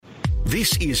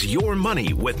This is Your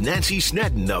Money with Nancy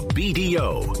Snedden of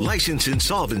BDO, Licensed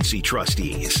Insolvency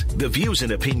Trustees. The views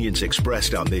and opinions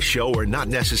expressed on this show are not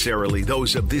necessarily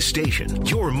those of this station.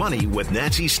 Your Money with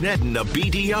Nancy Snedden of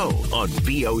BDO on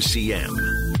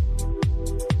VOCM.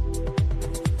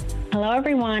 Hello,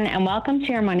 everyone, and welcome to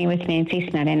Your Money with Nancy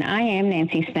Snedden. I am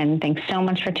Nancy Snedden. Thanks so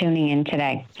much for tuning in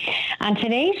today. On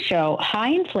today's show, high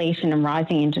inflation and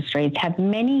rising interest rates have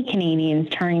many Canadians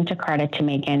turning to credit to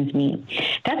make ends meet.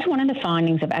 That's one of the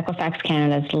findings of Equifax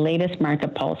Canada's latest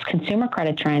Market Pulse Consumer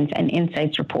Credit Trends and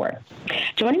Insights report.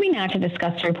 Joining me now to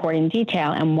discuss the report in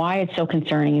detail and why it's so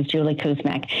concerning is Julie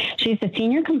Kuzmek. She's the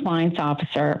Senior Compliance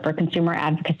Officer for Consumer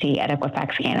Advocacy at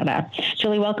Equifax Canada.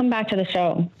 Julie, welcome back to the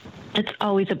show. It's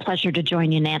always a pleasure to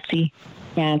join you, Nancy.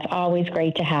 Yeah, it's always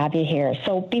great to have you here.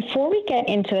 So before we get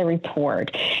into the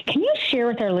report, can you share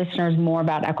with our listeners more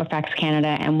about Equifax Canada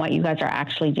and what you guys are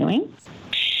actually doing?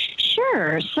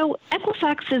 Sure. So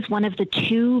Equifax is one of the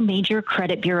two major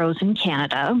credit bureaus in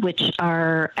Canada, which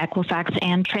are Equifax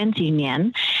and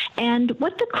TransUnion. And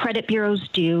what the credit bureaus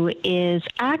do is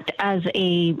act as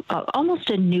almost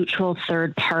a neutral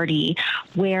third party,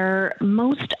 where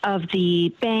most of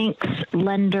the banks,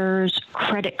 lenders,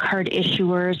 credit card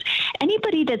issuers,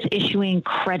 anybody that's issuing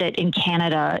credit in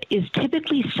Canada is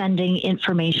typically sending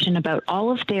information about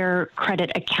all of their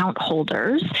credit account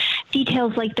holders,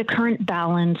 details like the current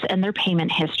balance and their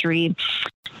payment history.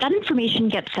 That information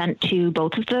gets sent to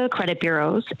both of the credit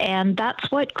bureaus, and that's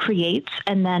what creates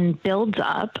and then builds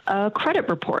up a credit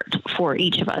report for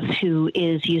each of us who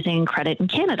is using credit in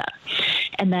Canada.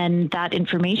 And then that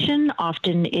information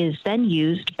often is then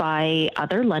used by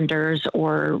other lenders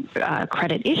or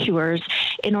credit issuers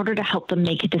in order to help them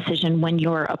make a decision when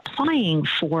you're applying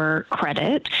for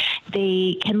credit.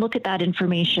 They can look at that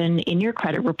information in your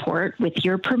credit report with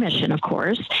your permission, of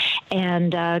course,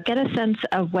 and get a sense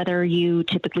of whether you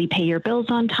typically pay your bills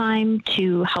on time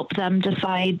to help them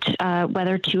decide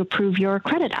whether to approve your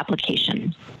credit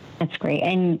application. That's great.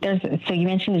 And so you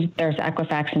mentioned there's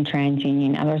Equifax and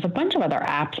TransUnion. Now, there's a bunch of other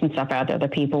apps and stuff out there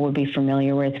that people would be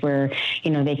familiar with where,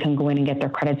 they can go in and get their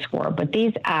credit score. But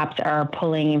these apps are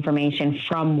pulling information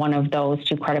from one of those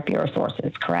two credit bureau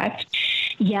sources, correct?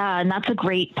 Yeah, and that's a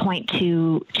great point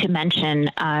to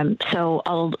mention. So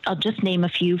I'll just name a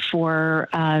few for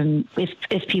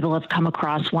if people have come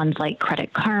across ones like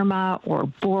Credit Karma or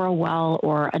Borrowell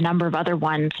or a number of other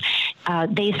ones.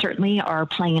 They certainly are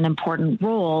playing an important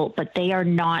role, but they are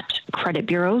not credit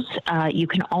bureaus. You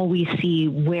can always see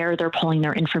where they're pulling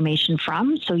their information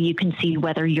from, so you can see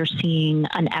whether you're seeing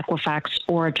an Equifax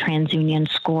or a TransUnion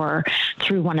score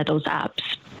through one of those apps.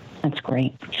 That's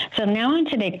great. So now on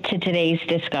to today's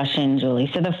discussion,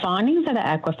 Julie. So the findings of the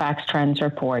Equifax Trends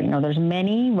report, there's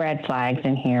many red flags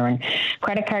in here, and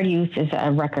credit card use is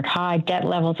a record high, debt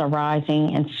levels are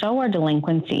rising, and so are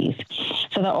delinquencies.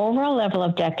 So the overall level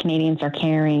of debt Canadians are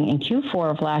carrying in Q4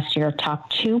 of last year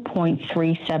topped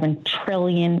 $2.37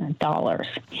 trillion.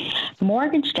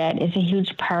 Mortgage debt is a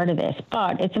huge part of this,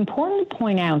 but it's important to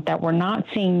point out that we're not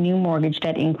seeing new mortgage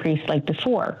debt increase like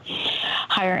before.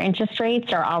 Higher interest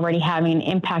rates are already having an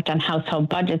impact on household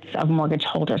budgets of mortgage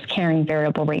holders carrying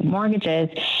variable rate mortgages.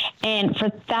 And for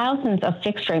thousands of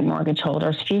fixed rate mortgage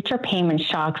holders, future payment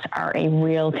shocks are a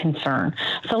real concern.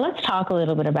 So let's talk a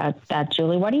little bit about that,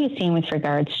 Julie. What are you seeing with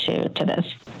regards to this?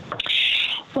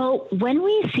 Well, when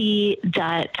we see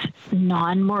that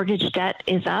non-mortgage debt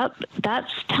is up,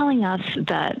 that's telling us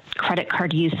that credit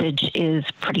card usage is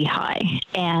pretty high.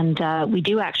 And we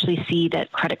do actually see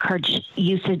that credit card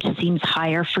usage seems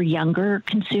higher for younger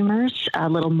consumers, a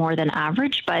little more than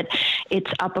average, but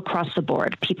it's up across the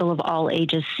board. People of all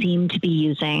ages seem to be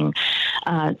using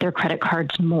their credit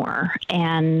cards more.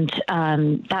 And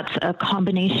that's a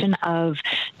combination of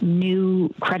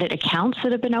new credit accounts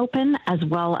that have been open, as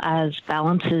well as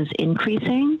balances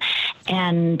increasing.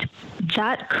 And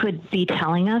that could be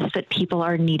telling us that people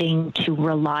are needing to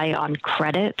rely on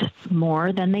credit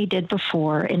more than they did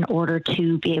before in order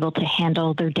to be able to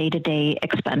handle their day-to-day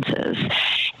expenses.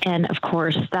 And of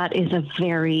course, that is a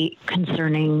very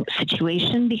concerning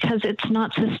situation because it's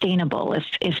not sustainable.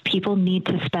 If people need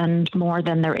to spend more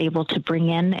than they're able to bring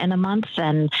in a month,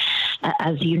 then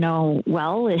as you know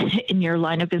well in your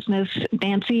line of business,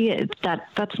 Nancy,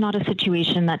 that's not a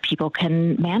situation that people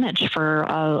can manage for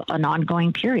an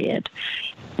ongoing period.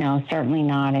 No, certainly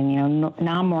not. And,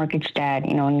 non-mortgage debt,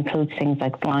 includes things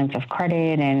like lines of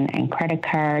credit and credit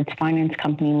cards, finance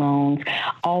company loans.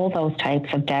 All those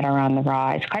types of debt are on the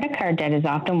rise. Credit card debt is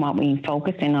often what we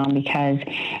focus in on because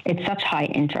it's such high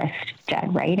interest debt,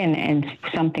 right? And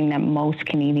something that most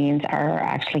Canadians are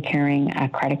actually carrying a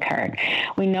credit card.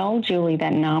 We know, Julie,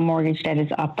 that non-mortgage debt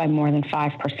is up by more than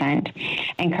 5%.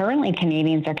 And currently,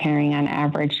 Canadians are carrying on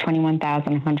average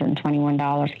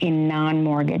 $21,121 in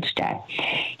non-mortgage debt.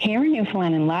 Here in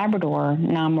Newfoundland and Labrador,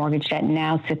 non-mortgage debt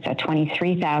now sits at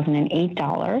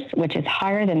 $23,008, which is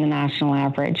higher than the national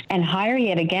average, and higher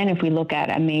yet again if we look at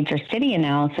a major city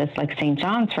analysis like St.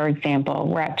 John's, for example,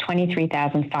 we're at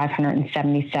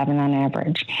 $23,577 on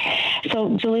average.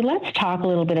 So, Julie, let's talk a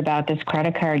little bit about this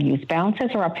credit card use.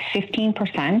 Balances are up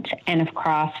 15% and have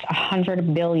crossed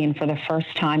 $100 billion for the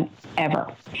first time ever.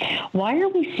 Why are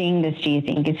we seeing this, do you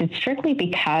think? Is it strictly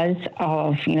because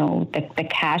of, the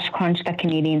cash crunch that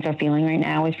Canadians are feeling right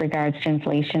now with regards to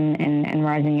inflation and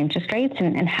rising interest rates?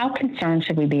 And how concerned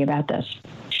should we be about this?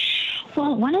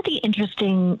 Well, one of the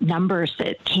interesting numbers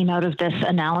that came out of this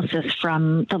analysis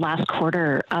from the last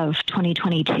quarter of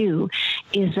 2022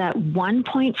 is that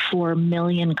 1.4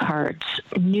 million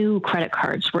new credit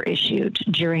cards were issued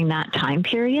during that time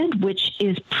period, which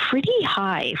is pretty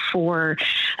high for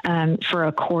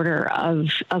a quarter of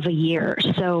a year.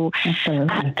 So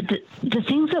the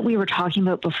things that we were talking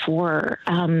about before,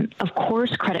 of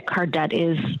course, credit card debt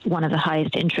is one of the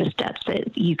highest interest debts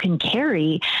that you can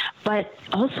carry, but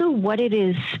also what it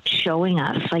is showing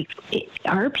us,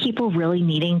 are people really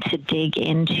needing to dig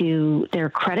into their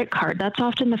credit card? That's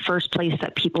often the first place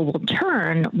that people will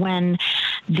turn when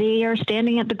they are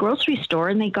standing at the grocery store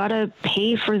and they got to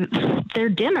pay for their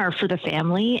dinner for the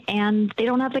family and they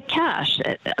don't have the cash.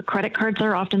 Credit cards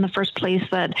are often the first place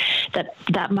that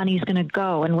money is going to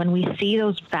go. And when we see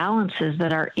those balances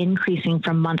that are increasing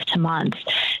from month to month,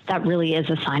 that really is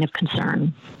a sign of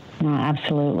concern.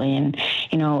 Absolutely. And,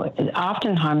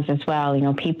 oftentimes as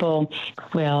well, people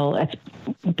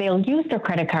they'll use their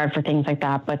credit card for things like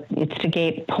that, but it's to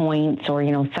get points or,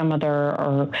 some other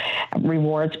or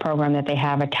rewards program that they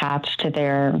have attached to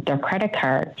their credit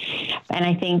card. And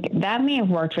I think that may have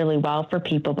worked really well for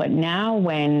people, but now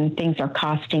when things are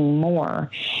costing more,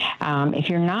 if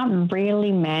you're not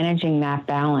really managing that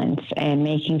balance and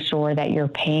making sure that you're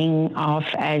paying off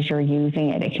as you're using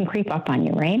it, it can creep up on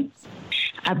you, right?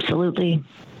 Absolutely.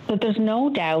 But there's no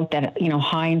doubt that,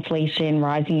 high inflation,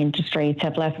 rising interest rates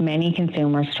have left many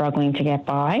consumers struggling to get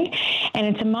by. And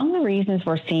it's among the reasons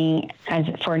we're seeing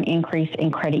for an increase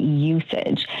in credit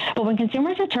usage. But when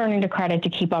consumers are turning to credit to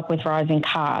keep up with rising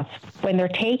costs, when they're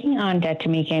taking on debt to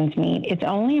make ends meet, it's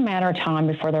only a matter of time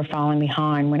before they're falling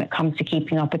behind when it comes to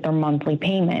keeping up with their monthly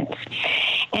payments.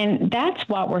 And that's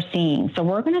what we're seeing. So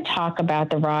we're going to talk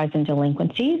about the rise in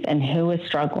delinquencies and who is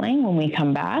struggling when we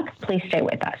come back. Please stay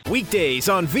with us. Weekdays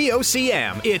on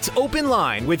VOCM, it's Open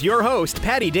Line with your host,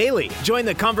 Patty Daly. Join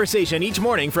the conversation each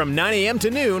morning from 9 a.m. to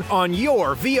noon on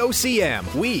your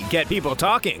VOCM. We get people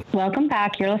talking. Welcome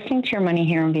back. You're listening to Your Money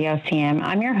here on VOCM.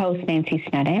 I'm your host, Nancy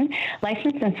Snedden,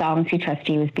 licensed insolvency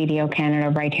trustee with BDO Canada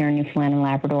right here in Newfoundland and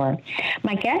Labrador.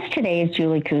 My guest today is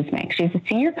Julie Kuzmic. She's a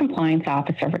senior compliance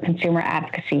officer for consumer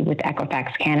advocacy with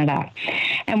Equifax Canada.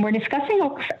 And we're discussing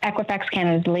Equifax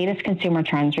Canada's latest consumer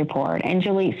trends report. And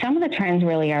Julie, some of the trends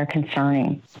really are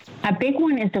concerning. A big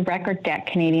one is the record debt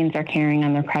Canadians are carrying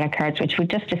on their credit cards, which we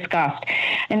just discussed.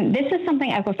 And this is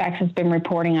something Equifax has been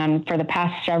reporting on for the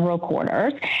past several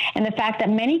quarters, and the fact that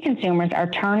many consumers are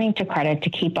turning to credit to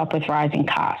keep up with rising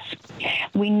costs.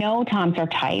 We know times are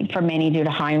tight for many due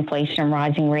to high inflation and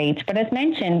rising rates, but as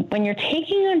mentioned, when you're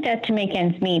taking on debt to make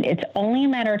ends meet, it's only a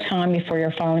matter of time before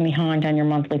you're falling behind on your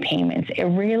monthly payments. It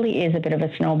really is a bit of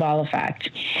a snowball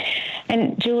effect.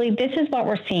 And Julie, this is what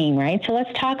we're seeing, right? So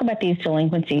let's talk about these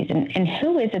delinquencies and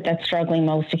who is it that's struggling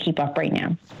most to keep up right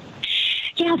now?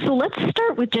 Yeah, so let's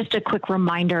start with just a quick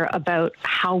reminder about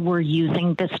how we're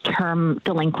using this term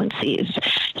delinquencies.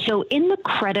 So in the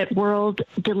credit world,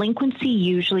 delinquency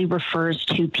usually refers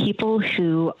to people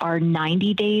who are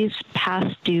 90 days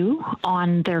past due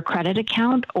on their credit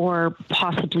account or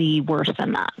possibly worse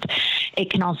than that. It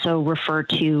can also refer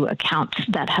to accounts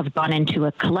that have gone into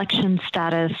a collection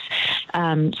status.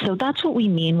 So that's what we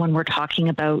mean when we're talking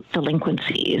about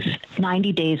delinquencies,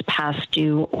 90 days past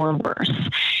due or worse.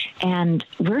 And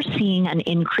we're seeing an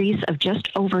increase of just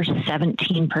over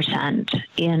 17%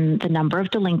 in the number of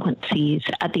delinquencies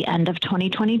at the end of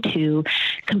 2022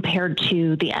 compared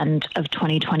to the end of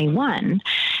 2021.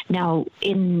 Now,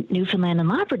 in Newfoundland and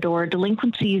Labrador,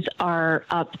 delinquencies are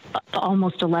up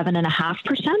almost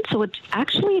 11.5%. So it's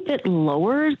actually a bit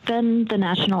lower than the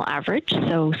national average.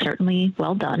 So certainly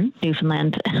well done,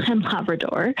 Newfoundland and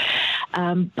Labrador.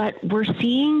 But we're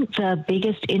seeing the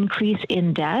biggest increase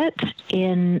in debt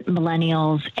in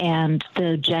millennials and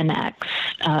the Gen X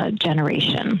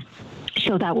generation.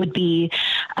 So that would be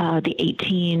the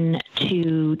 18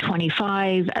 to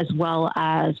 25 as well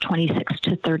as 26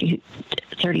 to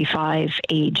 35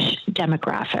 age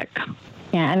demographic.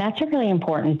 Yeah, and that's a really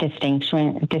important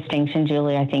distinction,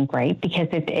 Julie, I think, right? Because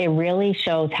it really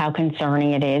shows how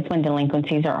concerning it is when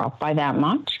delinquencies are up by that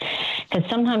much. Because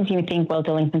sometimes you think, well,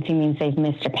 delinquency means they've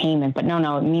missed a payment. But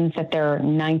no, it means that they're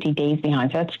 90 days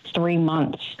behind. So that's 3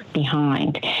 months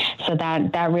behind. So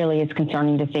that really is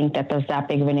concerning to think that there's that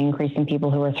big of an increase in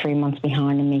people who are 3 months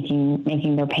behind and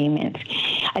making their payments.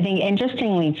 I think,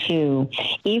 interestingly, too,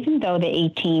 even though the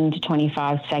 18 to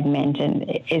 25 segment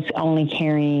is only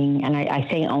carrying, and I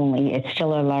say only, it's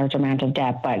still a large amount of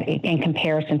debt, but in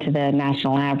comparison to the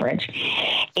national average,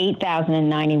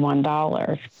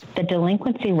 $8,091, the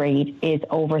delinquency rate is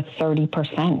over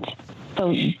 30%.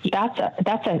 So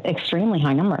that's an extremely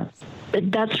high number.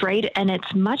 That's right, and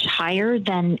it's much higher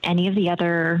than any of the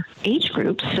other age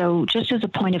groups. So just as a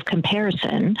point of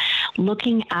comparison,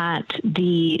 looking at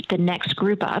the next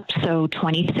group up, so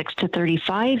 26 to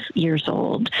 35 years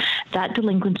old, that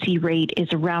delinquency rate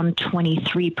is around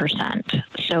 23%.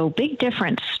 So big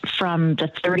difference from the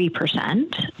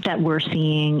 30% that we're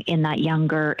seeing in that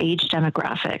younger age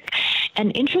demographic.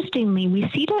 And interestingly, we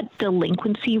see that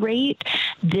delinquency rate,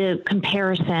 the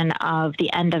comparison of the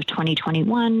end of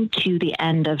 2021 to the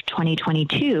end of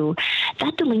 2022,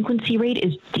 that delinquency rate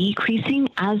is decreasing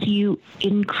as you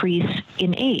increase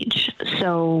in age.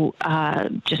 So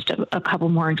just a couple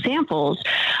more examples.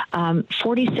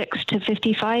 46 to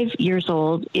 55 years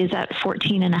old is at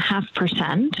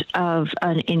 14.5% of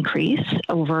an increase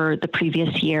over the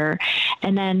previous year.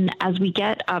 And then as we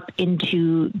get up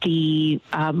into the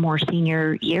more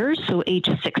senior years, so age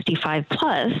 65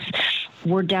 plus,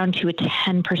 we're down to a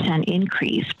 10%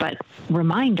 increase. But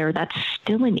reminder, that's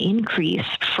still an increase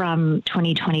from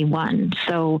 2021.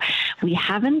 So we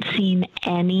haven't seen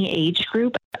any age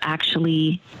group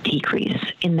actually decrease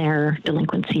in their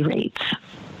delinquency rates.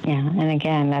 Yeah, and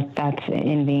again, that's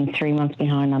in being 3 months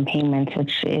behind on payments,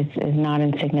 which is not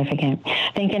insignificant. I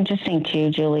think interesting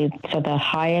too, Julie, so the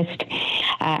highest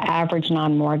average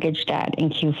non-mortgage debt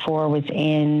in Q4 was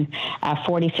in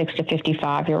 46 to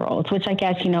 55-year-olds, which I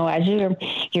guess, as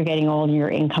you're getting older,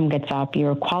 your income gets up,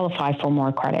 you qualify for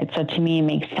more credit. So to me, it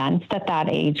makes sense that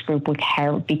age group would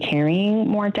be carrying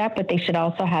more debt, but they should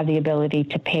also have the ability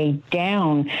to pay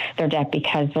down their debt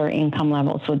because their income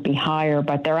levels would be higher,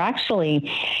 but they're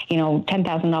actually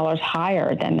 $10,000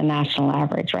 higher than the national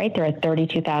average, right? They're at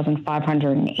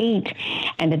 $32,508,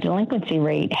 and the delinquency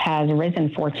rate has risen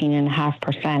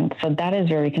 14.5%. So that is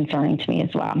very concerning to me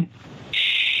as well.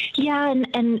 Yeah,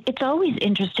 and it's always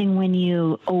interesting when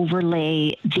you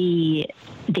overlay the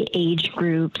age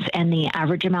groups and the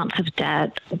average amounts of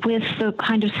debt with the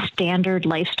kind of standard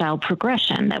lifestyle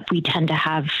progression that we tend to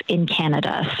have in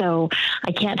Canada. So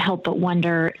I can't help but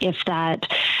wonder if that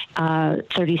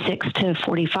 36 to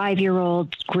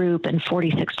 45-year-old group and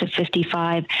 46 to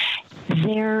 55,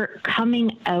 they're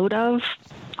coming out of,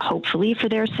 hopefully for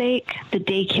their sake, the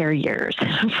daycare years,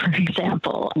 for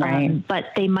example. Right.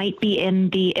 But they might be in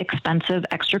the expensive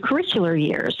extracurricular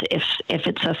years if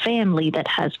it's a family that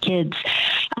has kids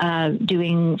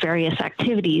doing various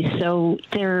activities. So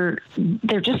they're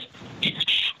just,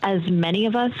 as many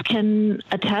of us can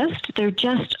attest, there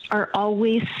just are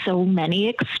always so many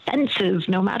expenses,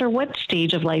 no matter what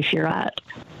stage of life you're at.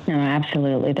 No,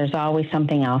 absolutely. There's always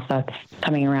something else that's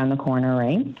coming around the corner,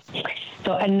 right?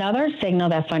 So another signal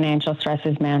that financial stress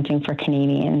is mounting for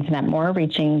Canadians and that more are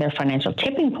reaching their financial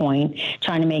tipping point,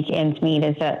 trying to make ends meet,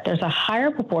 is that there's a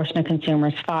higher proportion of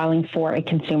consumers filing for a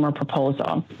consumer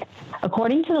proposal.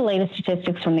 According to the latest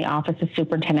statistics from the Office of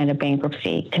Superintendent of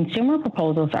Bankruptcy, consumer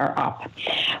proposals are up.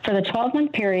 For the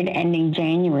 12-month period ending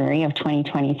January of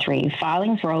 2023,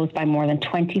 filings rose by more than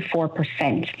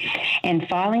 24%, and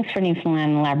filings for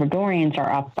Newfoundland and Labradorians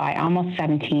are up by almost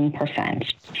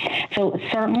 17%. So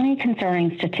certainly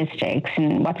concerning statistics.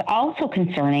 And what's also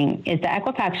concerning is the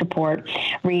Equifax report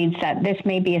reads that this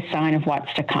may be a sign of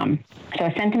what's to come. So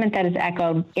a sentiment that is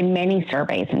echoed in many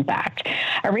surveys, in fact.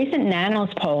 A recent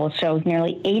Nanos poll shows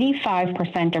nearly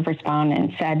 85% of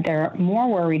respondents said they're more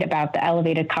worried about the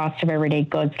elevated cost of everyday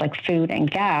goods like food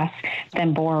and gas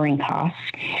than borrowing costs.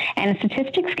 And a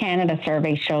Statistics Canada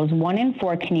survey shows 1 in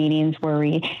 4 Canadians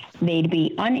worry they'd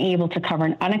be unable to cover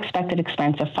an unexpected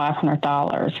expense of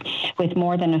 $500, with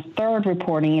more than a third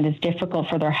reporting it is difficult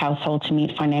for their household to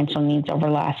meet financial needs over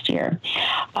last year.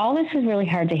 All this is really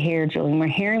hard to hear, Julie. We're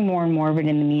hearing more and more of it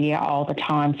in the media all the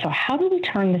time. So how do we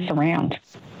turn this around?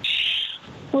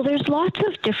 Well, there's lots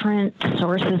of different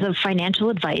sources of financial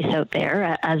advice out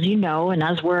there, as you know, and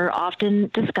as we're often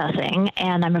discussing.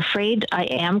 And I'm afraid I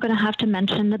am going to have to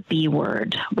mention the B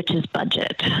word, which is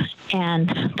budget.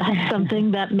 And that's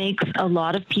something that makes a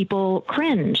lot of people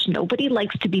cringe. Nobody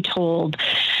likes to be told,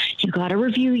 you got to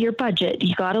review your budget.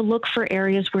 You got to look for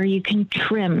areas where you can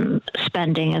trim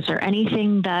spending. Is there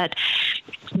anything that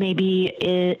maybe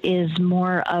is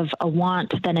more of a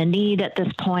want than a need at this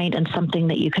point, and something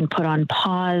that you can put on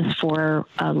pause for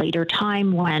a later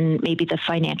time when maybe the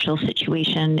financial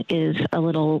situation is a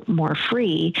little more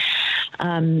free?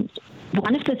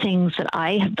 One of the things that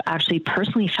I have actually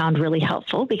personally found really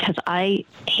helpful, because I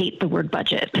hate the word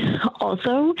budget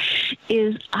also,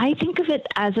 is I think of it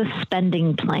as a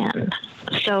spending plan.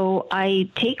 So I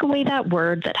take away that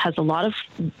word that has a lot of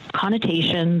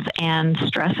connotations and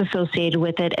stress associated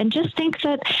with it, and just think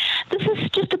that this is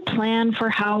just a plan for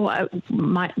how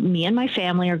me and my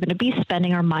family are going to be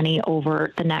spending our money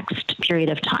over the next period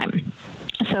of time.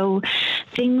 So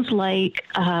things like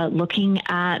looking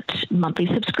at monthly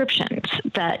subscriptions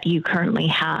that you currently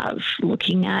have,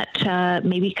 looking at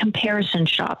maybe comparison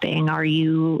shopping.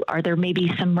 Are there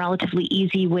maybe some relatively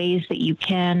easy ways that you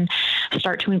can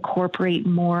start to incorporate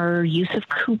more use of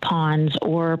coupons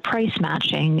or price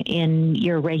matching in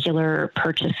your regular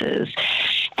purchases?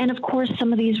 And of course,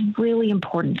 some of these really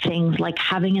important things like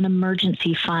having an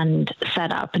emergency fund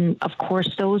set up. And of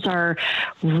course, those are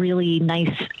really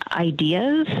nice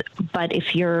ideas. But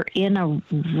if you're in a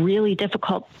really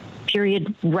difficult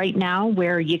period right now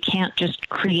where you can't just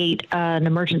create an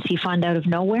emergency fund out of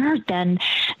nowhere, then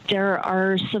there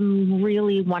are some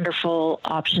really wonderful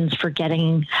options for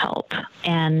getting help.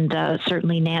 And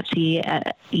certainly, Nancy,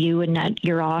 you and at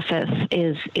your office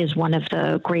is one of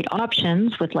the great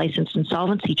options with licensed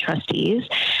insolvency trustees.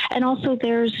 And also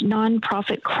there's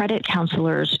nonprofit credit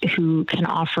counselors who can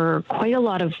offer quite a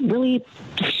lot of really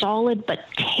solid but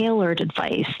tailored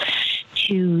advice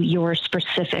to your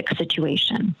specific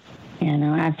situation. Yeah,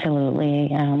 no, absolutely.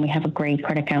 We have a great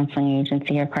credit counseling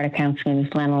agency. Our credit counseling is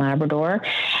Atlanta Labrador.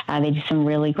 They do some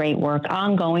really great work,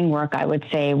 ongoing work, I would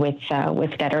say, with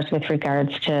debtors with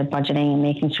regards to budgeting and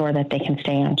making sure that they can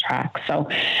stay on track. So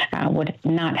would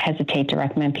not hesitate to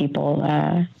recommend people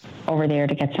over there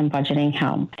to get some budgeting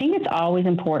help. I think it's always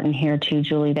important here too,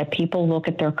 Julie, that people look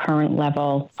at their current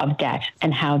level of debt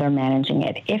and how they're managing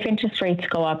it. If interest rates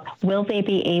go up, will they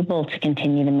be able to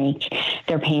continue to make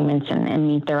their payments and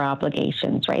meet their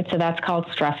obligations, right? So that's called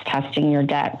stress testing your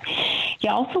debt. You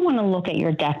also want to look at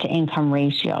your debt to income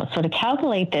ratio. So to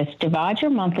calculate this, divide your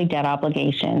monthly debt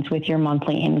obligations with your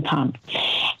monthly income.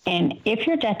 And if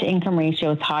your debt to income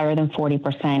ratio is higher than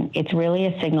 40%, it's really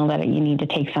a signal that you need to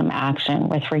take some action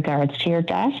with regards to your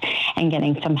debt and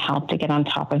getting some help to get on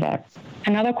top of it.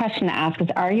 Another question to ask is,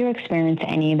 are you experiencing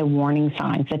any of the warning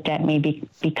signs that debt may be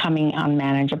becoming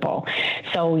unmanageable?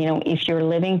 So, if you're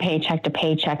living paycheck to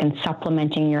paycheck and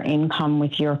supplementing your income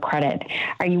with your credit,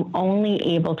 are you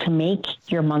only able to make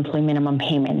your monthly minimum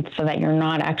payment so that you're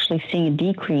not actually seeing a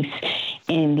decrease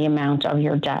in the amount of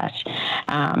your debt?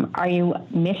 Are you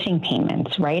missing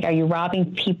payments, right? Are you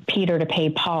robbing Peter to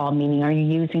pay Paul, meaning are you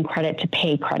using credit to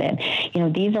pay credit?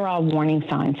 These are all warning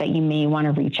signs that you may want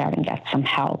to reach out and get some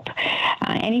help.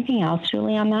 Anything else,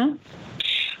 Julie, on that?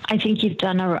 I think you've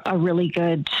done a really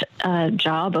good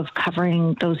job of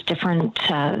covering those different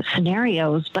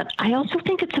scenarios, but I also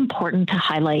think it's important to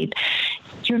highlight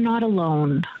you're not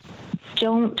alone.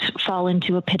 Don't fall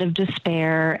into a pit of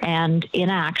despair and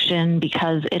inaction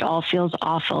because it all feels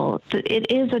awful.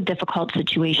 It is a difficult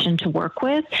situation to work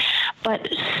with, but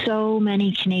so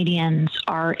many Canadians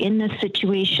are in this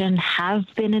situation, have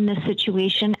been in this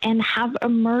situation, and have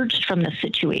emerged from this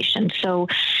situation. So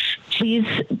please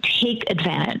take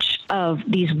advantage of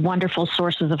these wonderful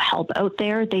sources of help out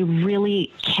there. They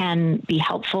really can be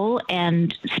helpful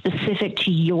and specific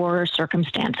to your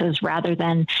circumstances rather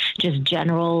than just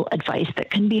general advice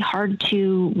that can be hard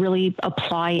to really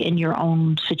apply in your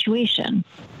own situation.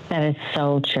 That is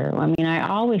so true. I mean, I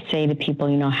always say to people,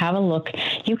 have a look.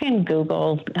 You can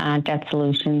Google debt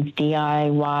solutions,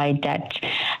 DIY debt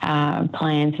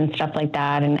plans and stuff like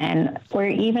that. And we're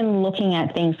even looking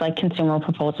at things like consumer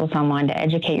proposals online to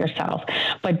educate yourself.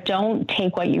 But don't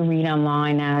take what you read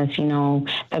online as,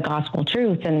 the gospel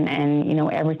truth and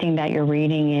everything that you're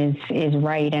reading is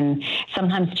right. And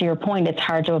sometimes, to your point, it's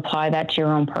hard to apply that to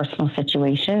your own personal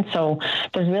situation. So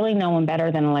there's really no one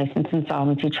better than a licensed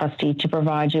insolvency trustee to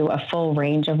provide you a full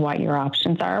range of what your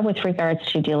options are with regards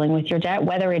to dealing with your debt,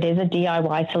 whether it is a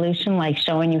DIY solution, like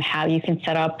showing you how you can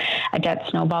set up a debt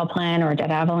snowball plan or a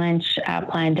debt avalanche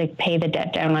plan to pay the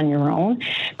debt down on your own,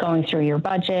 going through your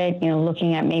budget,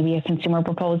 looking at maybe a consumer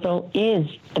proposal is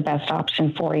the best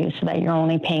option for you so that you're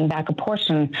only paying back a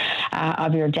portion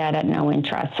of your debt at no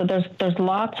interest. So there's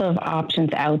lots of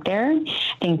options out there.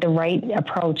 I think the right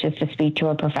approach is to speak to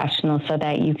a professional so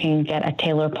that you can get a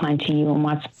tailored plan to you and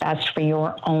what's best for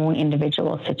your own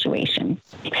individual situation.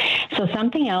 So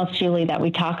something else, Julie, that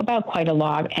we talk about quite a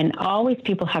lot and always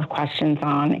people have questions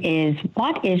on is,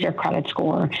 what is your credit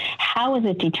score? How is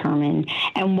it determined?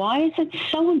 And why is it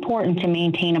so important to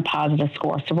maintain a positive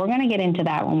score? So we're going to get into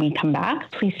that when we come back.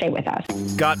 Please stay with us.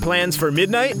 Got plans for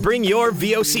midnight? Bring your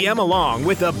VOCM along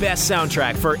with the best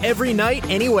soundtrack for every night,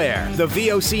 anywhere. The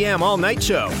VOCM All Night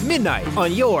Show, midnight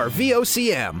on your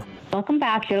VOCM. Welcome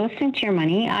back. You're listening to Your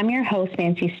Money. I'm your host,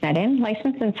 Nancy Snedden,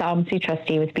 licensed insolvency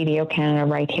trustee with BDO Canada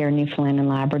right here in Newfoundland and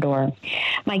Labrador.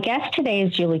 My guest today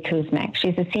is Julie Kuzmic.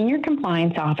 She's a senior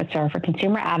compliance officer for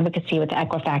consumer advocacy with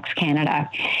Equifax Canada.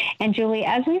 And Julie,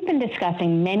 as we've been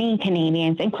discussing, many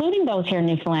Canadians, including those here in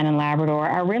Newfoundland and Labrador,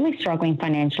 are really struggling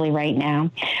financially right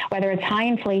now. Whether it's high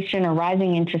inflation or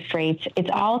rising interest rates, it's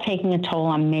all taking a toll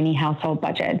on many household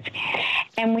budgets.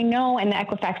 And we know, and the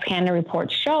Equifax Canada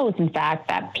report shows, in fact,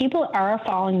 that people are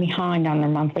falling behind on their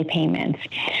monthly payments.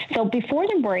 So before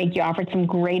the break, you offered some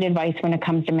great advice when it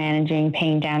comes to managing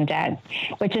paying down debt,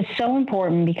 which is so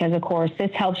important because, of course,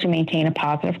 this helps you maintain a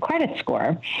positive credit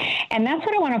score. And that's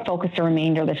what I want to focus the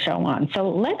remainder of the show on. So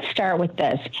let's start with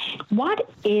this. What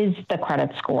is the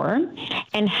credit score,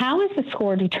 and how is the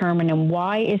score determined, and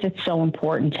why is it so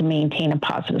important to maintain a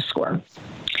positive score?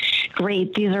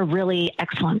 Great. These are really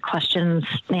excellent questions,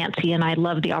 Nancy, and I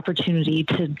love the opportunity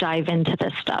to dive into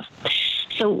this stuff.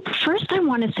 So first, I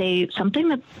want to say something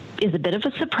that is a bit of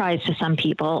a surprise to some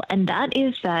people, and that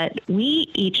is that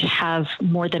we each have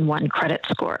more than one credit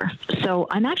score. So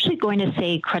I'm actually going to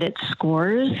say credit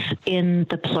scores in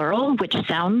the plural, which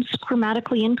sounds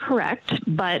grammatically incorrect,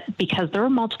 but because there are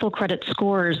multiple credit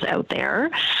scores out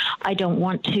there, I don't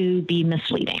want to be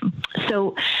misleading.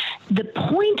 So the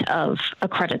point of a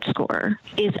credit score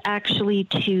is actually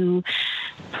to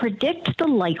predict the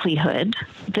likelihood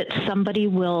that somebody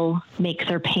will make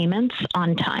their payments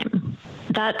on time.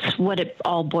 That's what it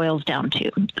all boils down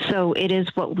to. So it is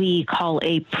what we call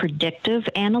a predictive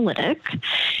analytic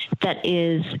that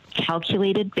is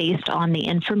calculated based on the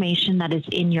information that is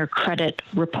in your credit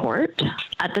report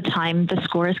at the time the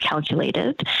score is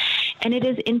calculated. And it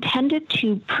is intended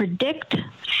to predict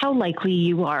how likely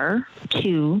you are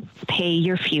to pay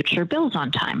your future bills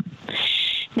on time.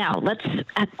 Now, let's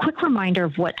a quick reminder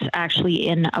of what's actually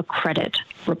in a credit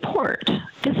report.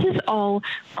 This is all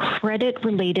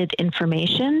credit-related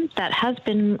information that has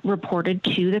been reported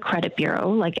to the credit bureau,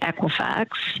 like Equifax,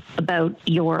 about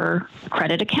your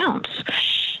credit accounts.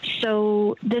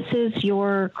 So this is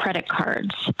your credit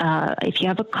cards. If you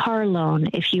have a car loan,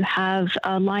 if you have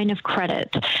a line of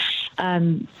credit,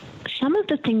 some of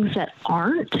the things that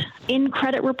aren't in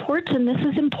credit reports, and this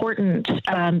is important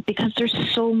because there's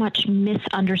so much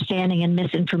misunderstanding and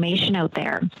misinformation out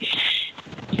there.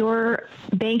 Your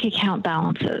bank account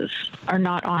balances are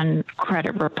not on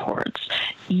credit reports.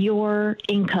 Your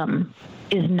income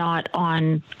is not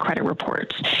on credit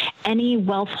reports. Any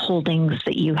wealth holdings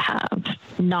that you have,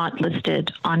 not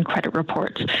listed on credit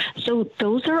reports. So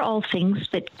those are all things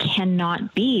that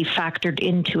cannot be factored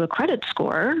into a credit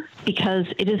score because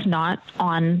it is not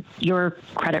on your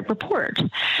credit report.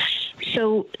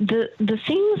 So the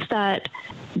things that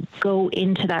go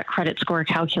into that credit score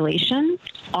calculation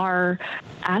are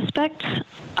aspects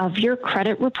of your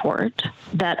credit report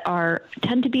that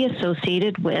tend to be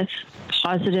associated with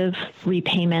positive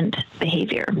repayment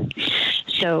behavior.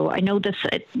 So I know this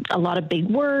a lot of big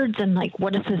words and like,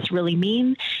 what does this really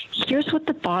mean? Here's what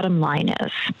the bottom line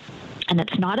is. And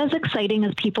it's not as exciting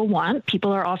as people want.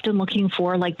 People are often looking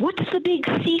for, like, what's the big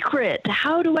secret?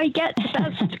 How do I get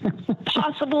best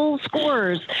possible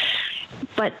scores?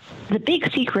 But the big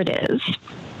secret is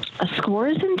a score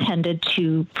is intended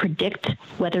to predict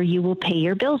whether you will pay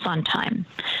your bills on time.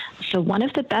 So one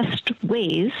of the best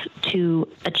ways to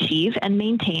achieve and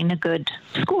maintain a good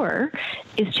score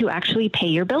is to actually pay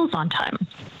your bills on time.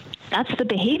 That's the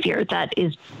behavior that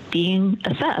is being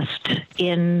assessed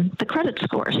in the credit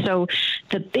score. So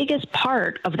the biggest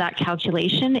part of that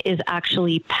calculation is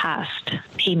actually past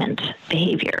payment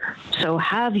behavior. So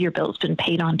have your bills been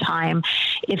paid on time?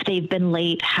 If they've been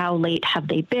late, how late have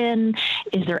they been?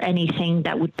 Is there anything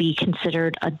that would be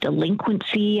considered a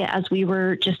delinquency, as we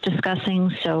were just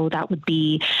discussing? So that would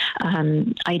be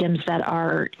items that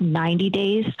are 90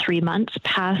 days, 3 months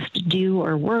past due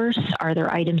or worse. Are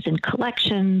there items in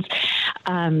collections?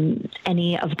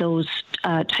 Any of those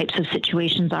types of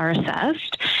situations are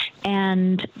assessed.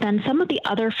 And then some of the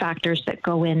other factors that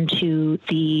go into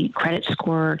the credit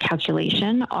score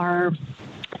calculation are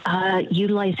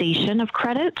utilization of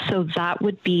credit. So that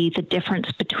would be the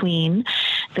difference between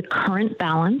the current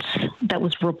balance that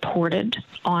was reported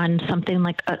on something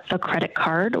like a credit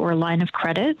card or a line of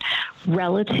credit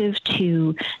relative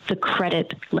to the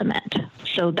credit limit.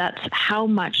 So that's how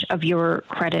much of your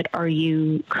credit are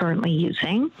you currently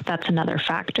using. That's another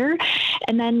factor.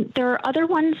 And then there are other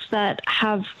ones that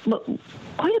have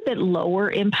quite a bit lower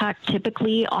impact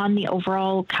typically on the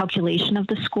overall calculation of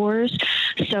the scores.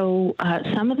 So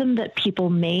some of them that people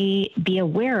may be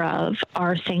aware of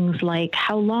are things like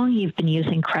how long you've been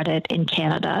using credit in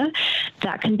Canada.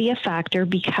 That can be a factor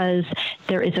because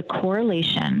there is a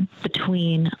correlation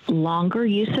between longer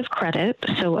use of credit,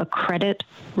 so a credit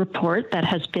report that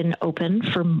has been open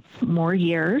for more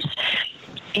years,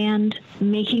 and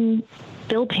making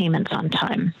bill payments on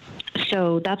time.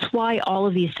 So that's why all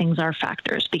of these things are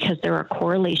factors, because there are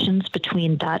correlations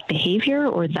between that behavior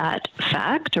or that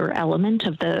fact or element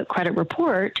of the credit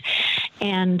report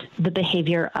and the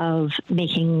behavior of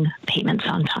making payments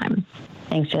on time.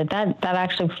 Thanks, Jed. That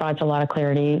actually provides a lot of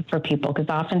clarity for people, because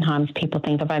oftentimes people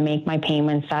think if I make my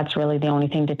payments, that's really the only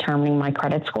thing determining my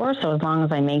credit score. So as long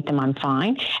as I make them, I'm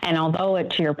fine. And although,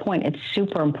 to your point, it's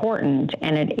super important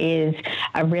and it is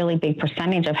a really big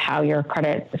percentage of how your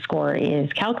credit score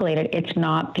is calculated, it's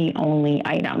not the only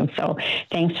item. So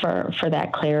thanks for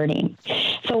that clarity.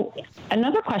 So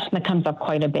another question that comes up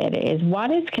quite a bit is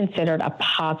what is considered a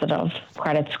positive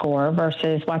credit score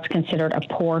versus what's considered a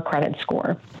poor credit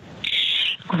score?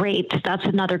 Great. That's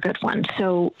another good one.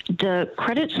 So the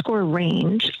credit score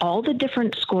range, all the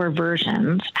different score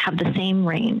versions have the same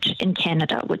range in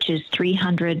Canada, which is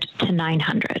 300 to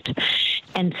 900.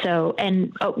 And so,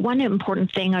 one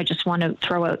important thing I just want to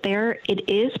throw out there, it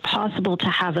is possible to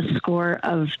have a score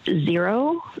of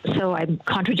 0. So I'm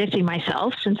contradicting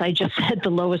myself since I just said the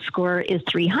lowest score is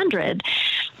 300.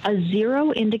 A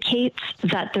 0 indicates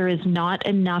that there is not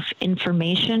enough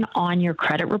information on your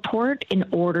credit report in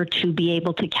order to be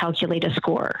able to calculate a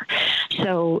score.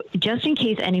 So just in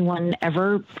case anyone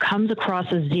ever comes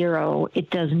across a 0,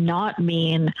 it does not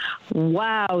mean,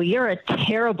 wow, you're a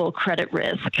terrible credit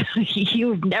risk.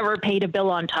 You've never paid a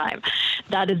bill on time.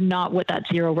 That is not what that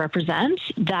 0 represents.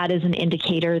 That is an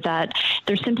indicator that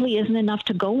there simply isn't enough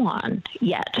to go on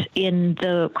yet in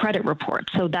the credit report.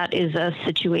 So that is a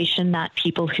situation that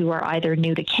people who are either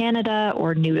new to Canada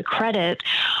or new to credit,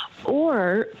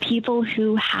 or people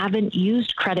who haven't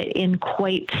used credit in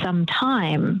quite some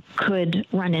time could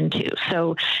run into.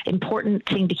 So important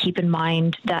thing to keep in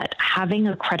mind that having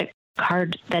a credit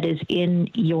card that is in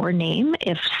your name,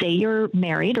 if say you're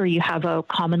married or you have a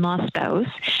common law spouse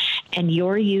and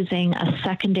you're using a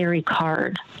secondary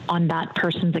card on that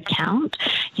person's account,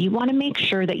 you want to make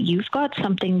sure that you've got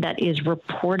something that is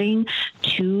reporting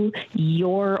to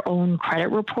your own credit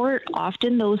report.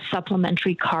 Often those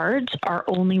supplementary cards are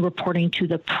only reporting to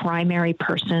the primary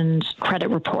person's credit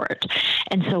report.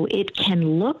 And so it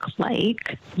can look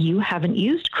like you haven't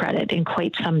used credit in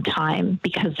quite some time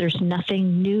because there's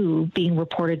nothing new being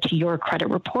reported to your credit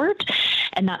report.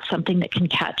 And that's something that can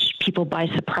catch people by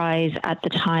surprise at the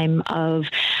time of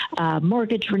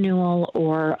mortgage renewal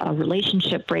or a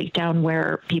relationship breakdown,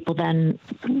 where people then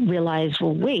realize,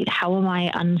 well, wait, how am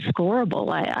I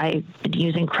unscorable? I've been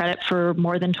using credit for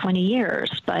more than 20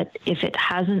 years, but if it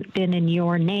hasn't been in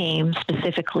your name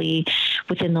specifically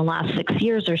within the last 6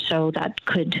 years or so, that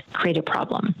could create a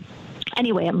problem.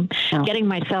 Anyway, I'm getting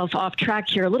myself off track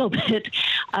here a little bit.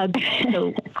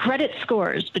 So credit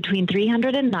scores between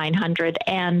 300 and 900,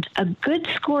 and a good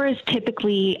score is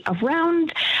typically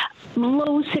around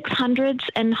low 600s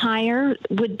and higher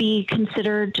would be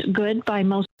considered good by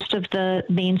most of the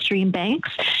mainstream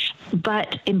banks.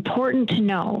 But important to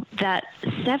know that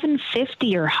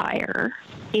 750 or higher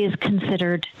is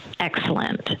considered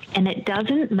excellent. And it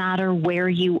doesn't matter where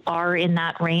you are in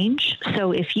that range.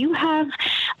 So if you have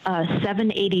a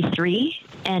 783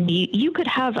 and you could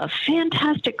have a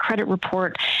fantastic credit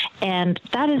report, and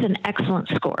that is an excellent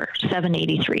score,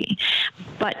 783.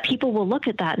 But people will look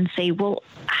at that and say, well,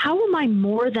 how am I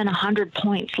more than 100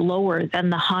 points lower than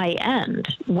the high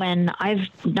end when I've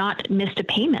not missed a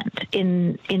payment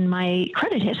in my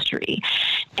credit history?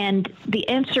 And the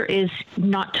answer is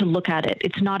not to look at it.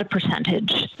 It's not a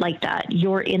percentage like that.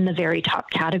 You're in the very top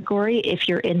category if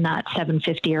you're in that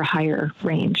 750 or higher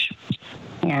range.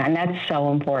 Yeah, and that's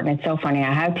so important. It's so funny.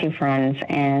 I have two friends,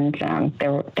 and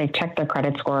they check their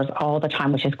credit scores all the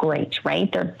time, which is great,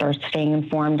 right? They're staying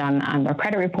informed on their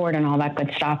credit report and all that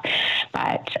good stuff.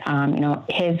 But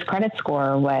his credit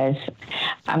score was,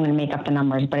 I'm going to make up the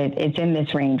numbers, but it's in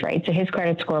this range, right? So his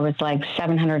credit score was like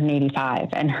 785,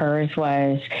 and hers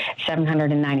was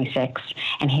 796.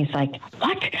 And he's like,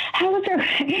 "What? How is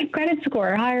her credit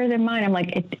score higher than mine?" I'm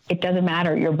like, it doesn't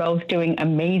matter. You're both doing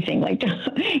amazing. Like,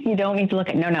 you don't need to look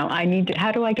at, no, I need to,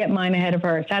 how do I get mine ahead of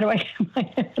hers? How do I get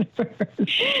mine ahead of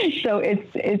hers? So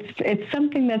it's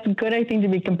something that's good, I think, to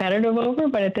be competitive over,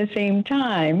 but at the same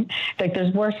time, like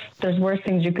there's worse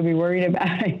things you could be worried about,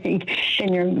 I think,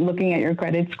 than you're looking at your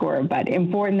credit score. But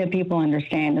important that people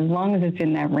understand, as long as it's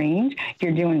in that range,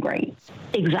 you're doing great.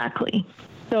 Exactly.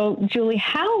 So, Julie,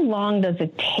 how long does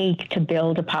it take to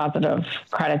build a positive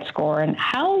credit score, and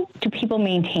how do people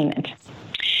maintain it?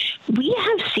 We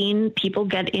have seen people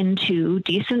get into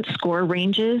decent score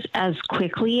ranges as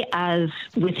quickly as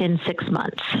within 6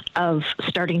 months of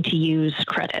starting to use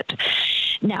credit.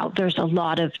 Now, there's a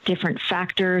lot of different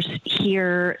factors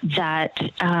here that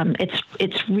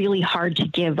it's really hard to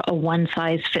give a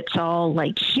one-size-fits-all,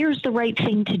 like, here's the right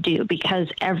thing to do, because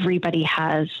everybody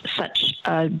has such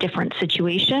a different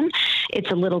situation.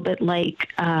 It's a little bit like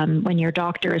when your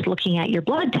doctor is looking at your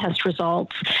blood test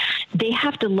results, they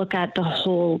have to look at the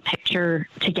whole picture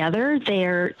together.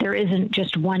 There isn't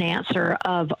just one answer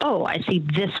of, oh, I see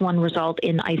this one result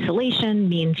in isolation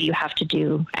means you have to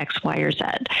do X, Y, or Z.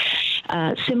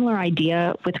 Similar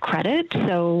idea with credit.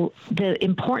 So the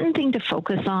important thing to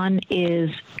focus on is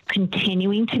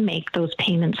continuing to make those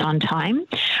payments on time.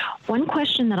 One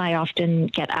question that I often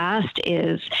get asked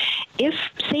is, if,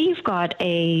 say, you've got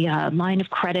a line of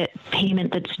credit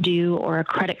payment that's due or a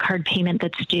credit card payment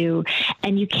that's due,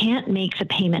 and you can't make the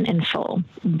payment in full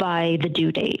by the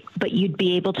due date, but you'd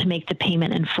be able to make the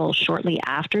payment in full shortly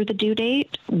after the due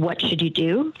date, what should you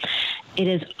do? It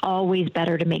is always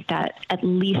better to make that at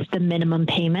least the minimum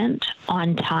payment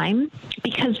on time,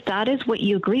 because that is what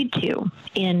you agreed to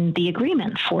in the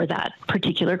agreement for that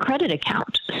particular credit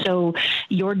account. So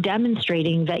you're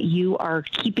demonstrating that you are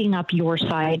keeping up your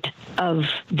side of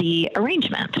the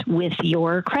arrangement with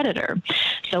your creditor.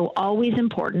 So always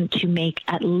important to make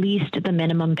at least the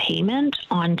minimum payment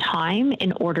on time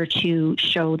in order to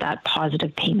show that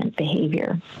positive payment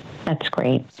behavior. That's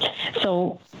great.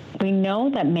 So we know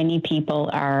that many people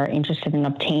are interested in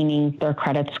obtaining their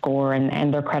credit score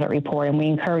and their credit report, and we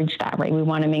encourage that, right? We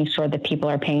want to make sure that people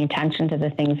are paying attention to the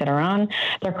things that are on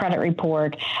their credit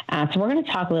report. So we're going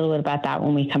to talk a little bit about that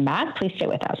when we come back. Please stay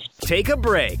with us. Take a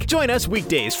break. Join us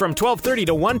weekdays from 12:30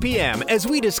 to 1 p.m. as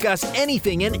we discuss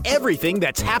anything and everything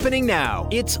that's happening now.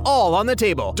 It's all on the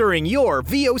table during your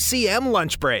VOCM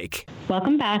lunch break.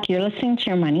 Welcome back. You're listening to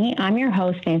Your Money. I'm your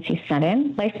host, Nancy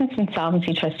Snedden, licensed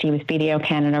insolvency trustee with BDO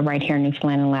Canada right here in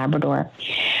Newfoundland and Labrador.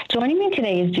 Joining me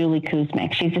today is Julie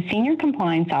Kuzmic. She's a Senior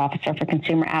Compliance Officer for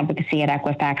Consumer Advocacy at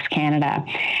Equifax Canada.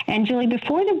 And Julie,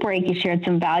 before the break, you shared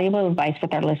some valuable advice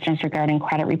with our listeners regarding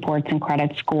credit reports and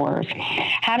credit scores.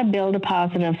 How to build a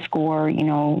positive score,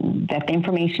 that the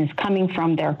information is coming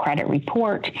from their credit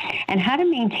report, and how to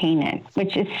maintain it,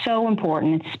 which is so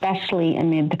important, especially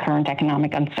amid the current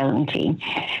economic uncertainty.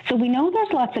 So we know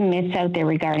there's lots of myths out there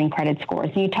regarding credit scores.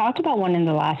 And you talked about one in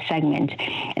the last segment,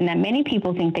 and that many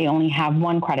people think they only have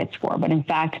one credit score, but in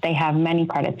fact, they have many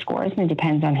credit scores, and it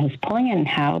depends on who's pulling it and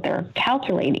how they're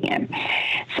calculating it.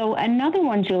 So another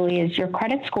one, Julie, is your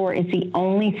credit score is the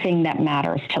only thing that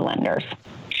matters to lenders.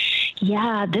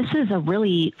 Yeah, this is a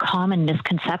really common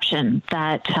misconception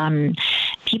that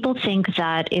people think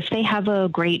that if they have a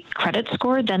great credit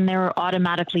score, then they're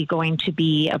automatically going to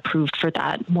be approved for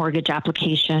that mortgage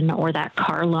application or that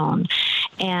car loan.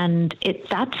 And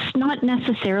that's not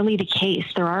necessarily the case.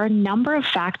 There are a number of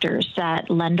factors that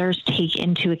lenders take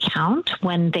into account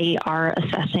when they are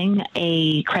assessing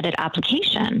a credit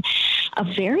application. A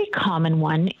very common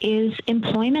one is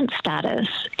employment status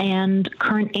and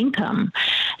current income.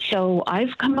 So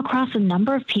I've come across a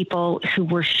number of people who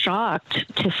were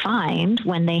shocked to find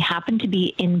when they happen to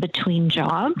be in between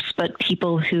jobs, but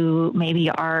people who maybe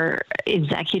are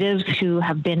executives who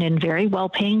have been in very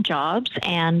well-paying jobs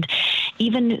and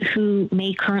even who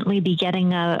may currently be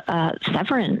getting a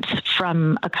severance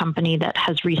from a company that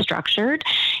has restructured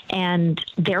and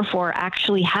therefore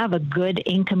actually have a good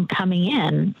income coming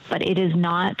in, but it is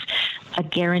not a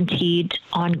guaranteed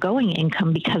ongoing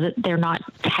income because they're not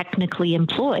technically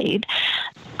employed.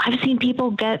 I've seen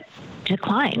people get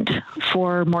declined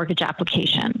for mortgage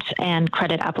applications and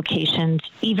credit applications,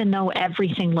 even though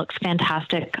everything looks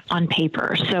fantastic on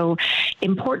paper. So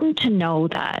important to know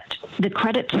that the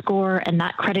credit score and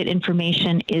that credit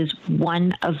information is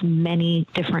one of many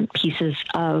different pieces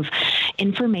of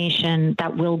information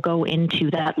that will go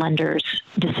into that lender's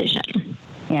decision.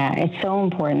 Yeah, it's so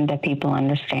important that people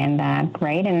understand that,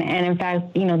 right? And in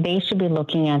fact, they should be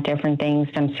looking at different things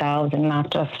themselves and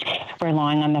not just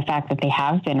relying on the fact that they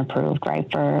have been approved, right,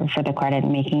 for the credit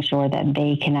and making sure that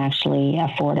they can actually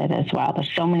afford it as well.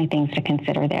 There's so many things to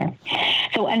consider there.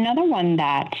 So another one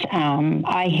that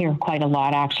I hear quite a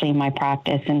lot actually in my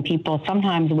practice, and people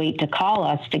sometimes wait to call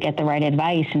us to get the right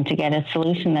advice and to get a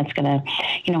solution that's going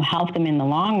to, help them in the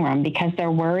long run because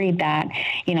they're worried that,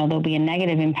 there'll be a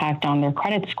negative impact on their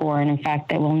credit score, and in fact,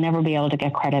 they will never be able to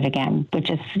get credit again, which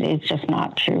is just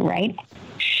not true, right?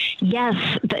 Yes,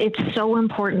 it's so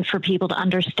important for people to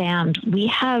understand. We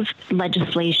have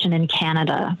legislation in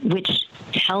Canada which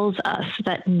tells us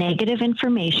that negative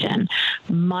information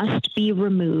must be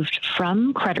removed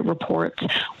from credit reports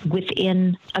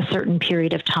within a certain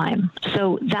period of time.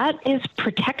 So that is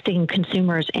protecting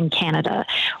consumers in Canada.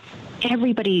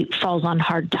 Everybody falls on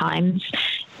hard times.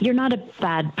 You're not a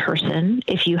bad person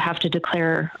if you have to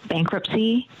declare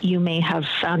bankruptcy. You may have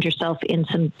found yourself in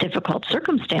some difficult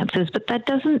circumstances, but that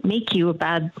doesn't make you a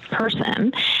bad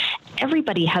person.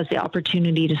 Everybody has the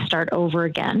opportunity to start over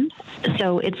again.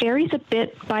 So it varies a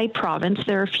bit by province.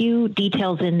 There are a few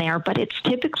details in there, but it's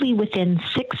typically within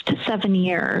 6 to 7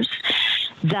 years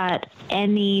that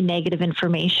any negative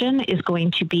information is going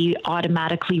to be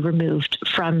automatically removed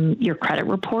from your credit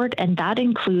report, and that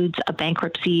includes a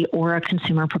bankruptcy or a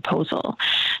consumer proposal.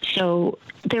 So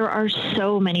there are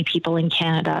so many people in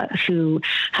Canada who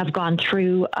have gone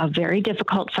through a very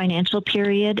difficult financial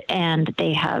period and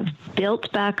they have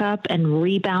built back up and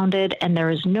rebounded, and there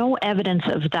is no evidence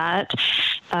of that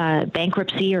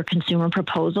bankruptcy or consumer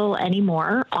proposal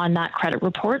anymore on that credit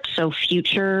report. So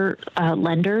future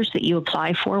lenders that you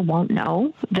apply for won't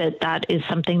know that that is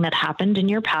something that happened in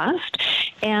your past,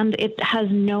 and it has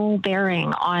no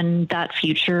bearing on that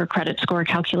future credit score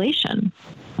calculation.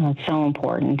 It's so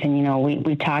important. And,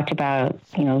 we talked about,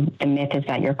 the myth is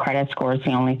that your credit score is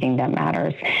the only thing that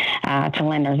matters to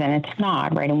lenders, and it's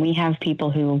not, right? And we have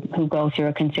people who go through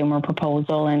a consumer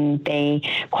proposal and they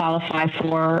qualify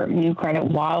for new credit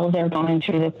while they're going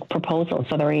through the proposal.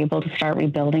 So they're able to start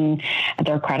rebuilding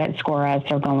their credit score as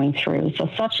they're going through. So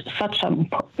such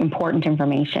important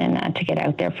information to get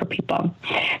out there for people.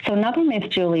 So another myth,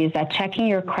 Julie, is that checking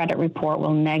your credit report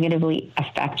will negatively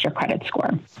affect your credit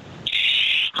score.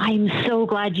 I'm so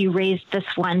glad you raised this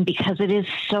one because it is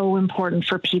so important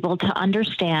for people to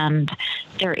understand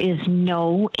there is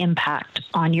no impact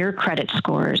on your credit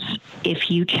scores if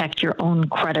you check your own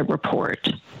credit report,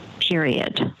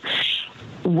 period.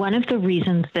 One of the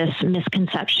reasons this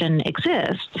misconception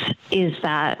exists is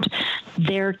that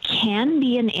there can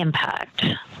be an impact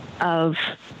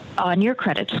on your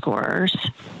credit scores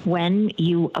when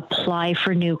you apply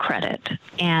for new credit,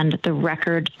 and the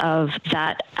record of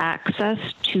that access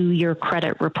to your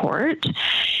credit report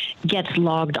gets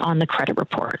logged on the credit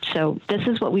report. So this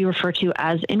is what we refer to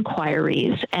as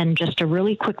inquiries. And just a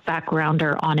really quick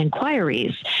backgrounder on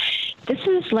inquiries. This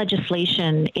is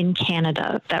legislation in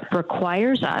Canada that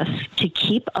requires us to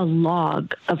keep a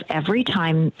log of every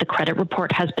time the credit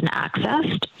report has been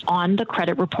accessed on the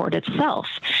credit report itself.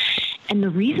 And the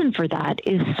reason for that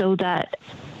is so that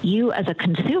you as a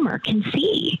consumer can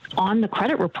see on the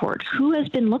credit report who has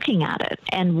been looking at it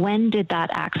and when did that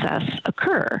access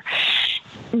occur.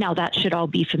 Now, that should all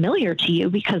be familiar to you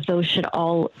because those should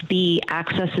all be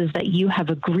accesses that you have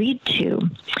agreed to.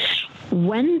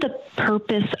 When the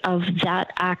purpose of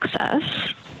that access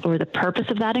or the purpose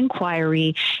of that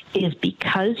inquiry is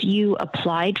because you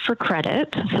applied for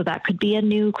credit, so that could be a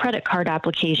new credit card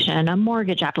application, a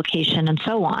mortgage application, and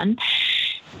so on,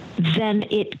 then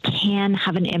it can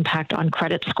have an impact on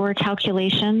credit score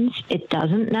calculations. It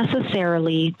doesn't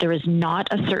necessarily. There is not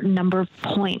a certain number of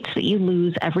points that you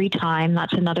lose every time.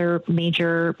 That's another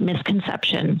major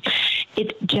misconception.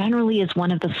 It generally is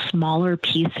one of the smaller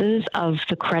pieces of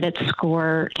the credit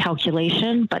score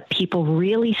calculation, but people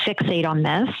really fixate on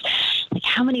this. Like,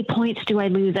 how many points do I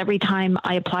lose every time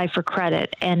I apply for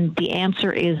credit? And the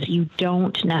answer is you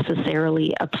don't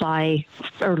necessarily apply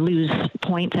or lose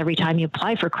points every time you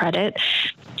apply for credit.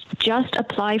 Just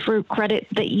apply for credit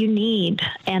that you need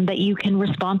and that you can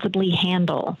responsibly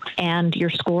handle, and your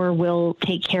score will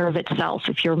take care of itself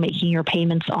if you're making your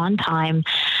payments on time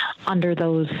under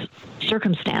those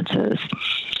circumstances.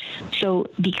 So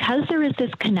because there is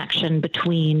this connection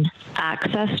between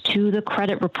access to the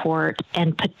credit report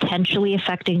and potentially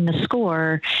affecting the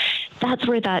score, that's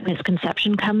where that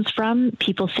misconception comes from.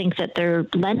 People think that their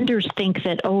lenders think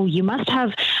that, oh, you must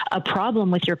have a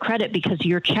problem with your credit because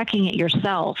you're checking it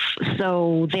yourself,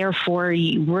 so therefore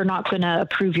we're not going to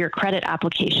approve your credit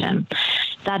application.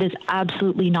 That is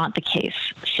absolutely not the case.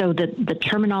 So the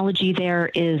terminology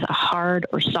there is a hard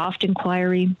or soft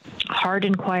inquiry. Hard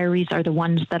inquiries are the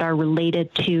ones that are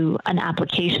related to an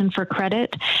application for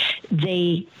credit.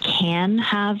 They can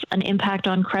have an impact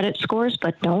on credit scores,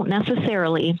 but don't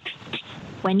necessarily.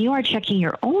 When you are checking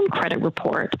your own credit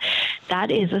report, that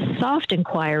is a soft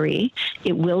inquiry.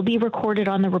 It will be recorded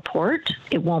on the report.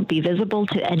 It won't be visible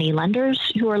to any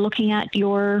lenders who are looking at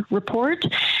your report,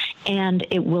 and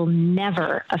it will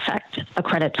never affect a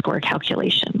credit score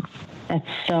calculation. That's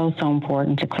so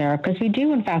important to clear up, because we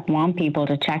do, in fact, want people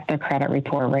to check their credit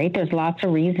report, right? There's lots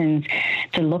of reasons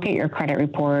to look at your credit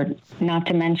report, not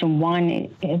to mention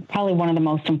probably one of the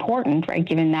most important, right,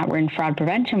 given that we're in Fraud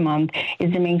Prevention Month,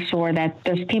 is to make sure that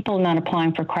there's people not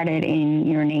applying for credit in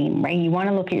your name, right? You want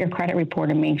to look at your credit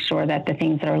report and make sure that the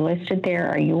things that are listed there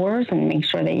are yours, and make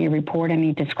sure that you report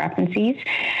any discrepancies.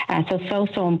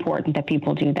 So important that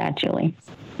people do that, Julie.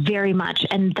 Very much.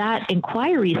 And that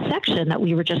inquiry section that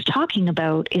we were just talking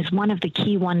about is one of the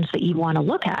key ones that you want to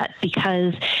look at,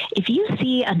 because if you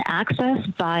see an access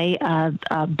by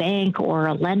a bank or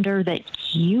a lender that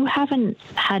you haven't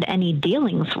had any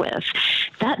dealings with,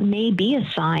 that may be a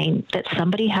sign that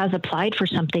somebody has applied for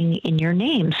something in your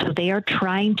name. So they are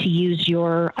trying to use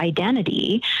your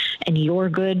identity and your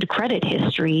good credit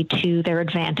history to their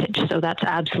advantage. So that's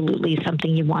absolutely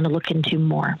something you want to look into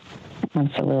more.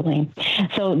 Absolutely.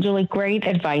 So, Julie, great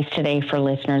advice today for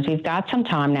listeners. We've got some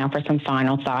time now for some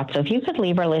final thoughts. So if you could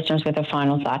leave our listeners with a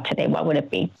final thought today, what would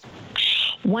it be?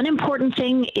 One important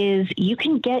thing is you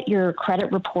can get your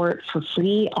credit report for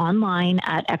free online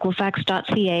at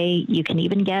Equifax.ca. You can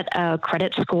even get a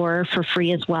credit score for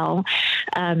free as well.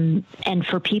 And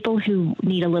for people who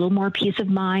need a little more peace of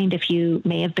mind, if you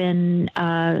may have been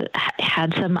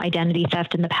had some identity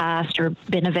theft in the past or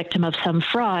been a victim of some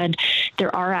fraud,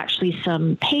 there are actually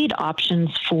some paid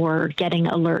options for getting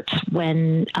alerts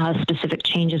when specific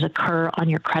changes occur on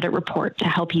your credit report to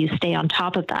help you stay on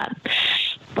top of that.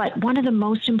 But one of the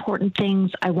most important things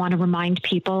I want to remind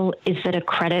people is that a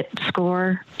credit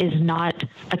score is not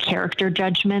a character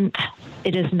judgment.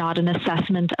 It is not an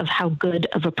assessment of how good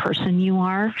of a person you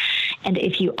are. And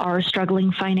if you are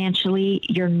struggling financially,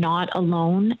 you're not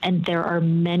alone. And there are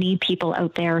many people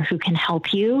out there who can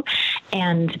help you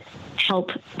and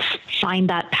help find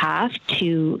that path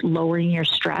to lowering your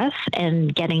stress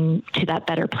and getting to that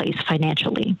better place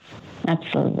financially.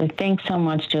 Absolutely. Thanks so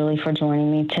much, Julie, for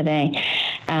joining me today.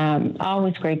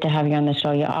 Always great to have you on the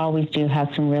show. You always do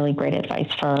have some really great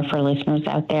advice for listeners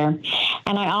out there.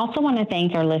 And I also want to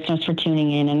thank our listeners for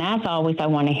tuning in. And as always, I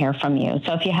want to hear from you.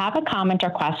 So if you have a comment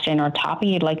or question or topic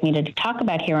you'd like me to talk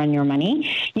about here on Your Money,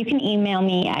 you can email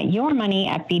me at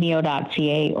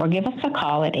yourmoney@bdo.ca or give us a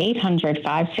call at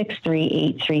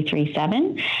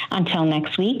 800-563-8337. Until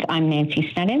next week, I'm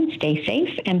Nancy Sneddon. Stay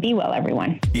safe and be well,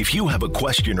 everyone. If you have a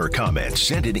question or comment,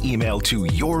 send an email to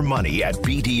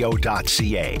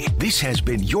yourmoney@bdo.ca. This has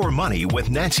been Your Money with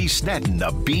Nancy Sneddon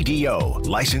of BDO,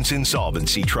 Licensed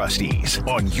Insolvency Trustees,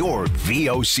 on your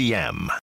VOCM.